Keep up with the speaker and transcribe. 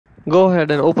Go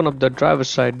ahead and open up the driver's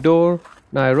side door.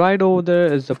 Now right over there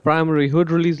is the primary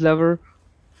hood release lever.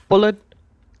 Pull it.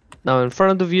 Now in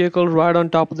front of the vehicle, right on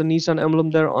top of the Nissan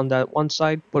emblem there on that one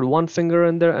side, put one finger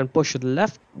in there and push it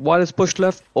left. While it's pushed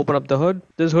left, open up the hood.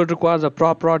 This hood requires a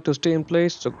prop rod to stay in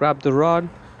place, so grab the rod,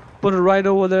 put it right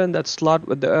over there in that slot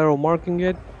with the arrow marking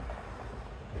it.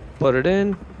 Put it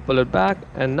in, pull it back,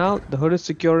 and now the hood is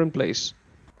secure in place.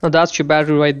 Now that's your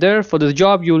battery right there. For this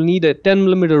job you'll need a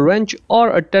 10mm wrench or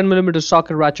a 10mm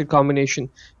socket ratchet combination.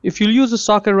 If you'll use a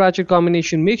socket ratchet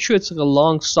combination, make sure it's like a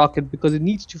long socket because it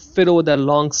needs to fit over that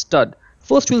long stud.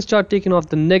 First we'll start taking off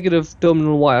the negative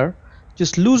terminal wire.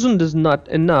 Just loosen this nut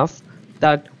enough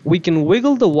that we can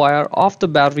wiggle the wire off the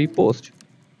battery post.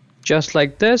 Just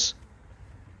like this.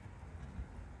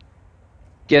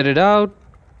 Get it out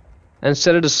and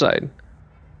set it aside.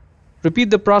 Repeat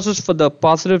the process for the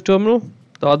positive terminal.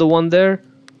 The other one there,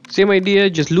 same idea,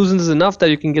 just loosen this enough that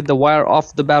you can get the wire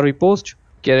off the battery post.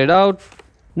 Get it out.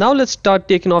 Now let's start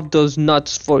taking off those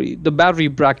nuts for the battery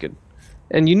bracket,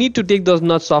 and you need to take those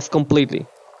nuts off completely.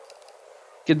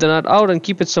 Get the nut out and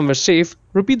keep it somewhere safe.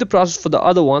 Repeat the process for the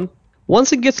other one.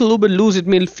 Once it gets a little bit loose, it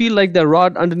may feel like the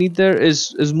rod underneath there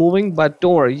is moving, but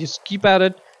don't worry, just keep at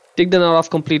it. Take the nut off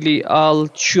completely. I'll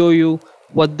show you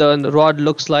what the rod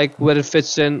looks like, where it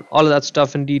fits in, all of that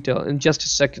stuff in detail in just a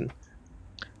second.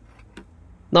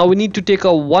 Now we need to take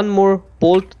out one more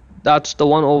bolt. That's the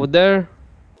one over there.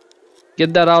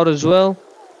 Get that out as well.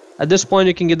 At this point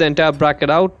you can get the entire bracket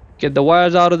out. Get the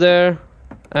wires out of there.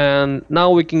 And now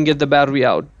we can get the battery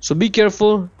out. So be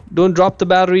careful. Don't drop the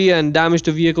battery and damage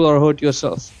the vehicle or hurt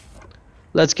yourself.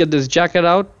 Let's get this jacket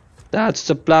out. That's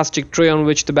the plastic tray on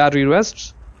which the battery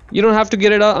rests. You don't have to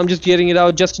get it out. I'm just getting it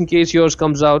out just in case yours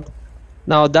comes out.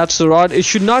 Now that's the rod. It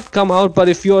should not come out, but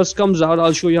if yours comes out,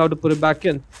 I'll show you how to put it back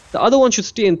in. The other one should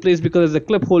stay in place because there's a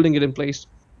clip holding it in place.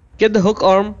 Get the hook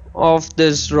arm of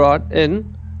this rod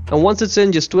in, and once it's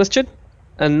in, just twist it,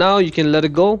 and now you can let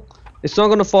it go. It's not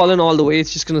going to fall in all the way.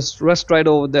 It's just going to rest right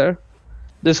over there.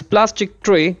 This plastic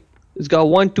tray has got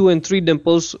 1, 2, and 3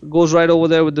 dimples. Goes right over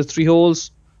there with the 3 holes.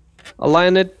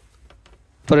 Align it,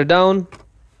 put it down,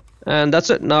 and that's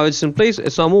it. Now it's in place.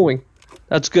 It's not moving.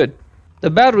 That's good. The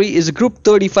battery is a group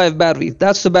 35 battery.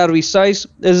 That's the battery size.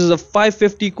 This is a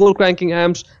 550 cold cranking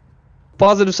amps.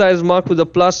 Positive side is marked with the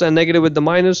plus and negative with the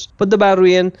minus. Put the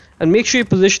battery in and make sure you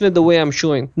position it the way I'm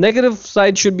showing. Negative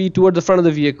side should be toward the front of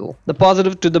the vehicle. The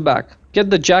positive to the back.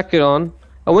 Get the jacket on.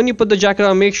 And when you put the jacket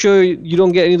on, make sure you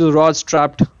don't get any of the rods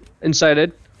trapped inside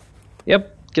it.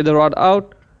 Yep. Get the rod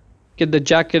out. Get the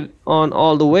jacket on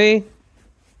all the way.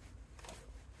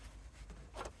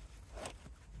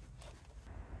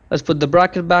 Let's put the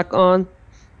bracket back on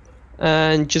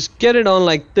and just get it on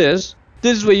like this.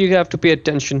 This is where you have to pay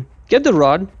attention. Get the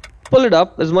rod, pull it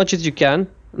up as much as you can,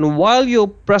 and while you're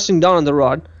pressing down on the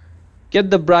rod, get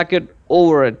the bracket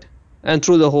over it and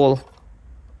through the hole.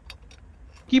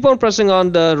 Keep on pressing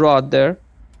on the rod there.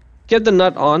 Get the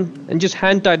nut on and just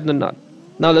hand tighten the nut.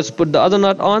 Now let's put the other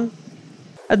nut on.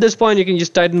 At this point you can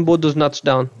just tighten both those nuts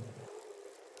down.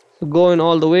 Going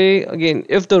all the way. Again,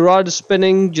 if the rod is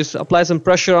spinning, just apply some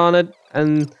pressure on it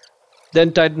and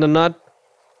then tighten the nut.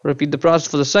 Repeat the process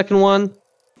for the second one,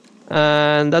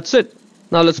 and that's it.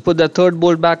 Now let's put that third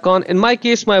bolt back on. In my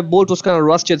case, my bolt was kind of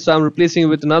rusted, so I'm replacing it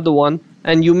with another one,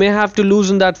 and you may have to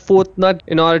loosen that fourth nut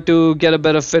in order to get a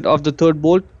better fit of the third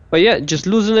bolt. But yeah, just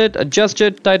loosen it, adjust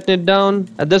it, tighten it down.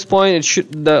 At this point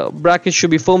the bracket should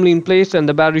be firmly in place and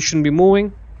the battery shouldn't be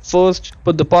moving. First,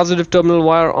 put the positive terminal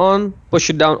wire on,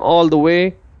 push it down all the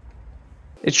way.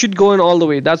 It should go in all the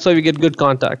way. That's how we get good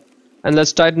contact. And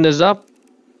let's tighten this up.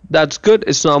 That's good.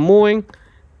 It's not moving.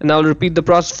 And now I'll repeat the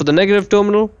process for the negative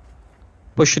terminal.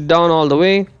 Push it down all the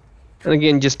way. And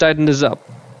again, just tighten this up.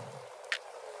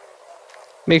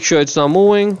 Make sure it's not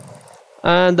moving.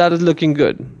 And that is looking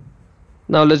good.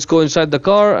 Now let's go inside the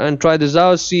car and try this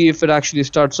out. See if it actually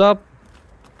starts up.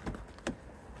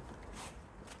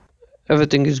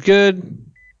 Everything is good.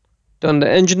 Turn the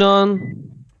engine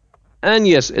on. And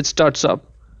yes, it starts up.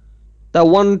 That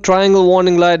one triangle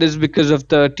warning light is because of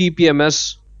the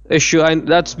TPMS issue.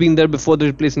 That's been there before they're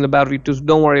replacing the battery too, so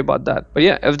don't worry about that. But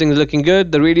yeah, everything is looking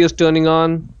good. The radio is turning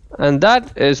on. And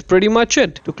that is pretty much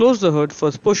it. To close the hood,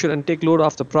 first push it and take load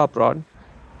off the prop rod.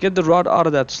 Get the rod out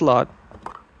of that slot.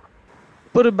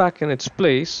 Put it back in its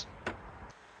place.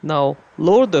 Now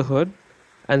lower the hood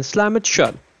and slam it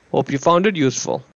shut. Hope you found it useful.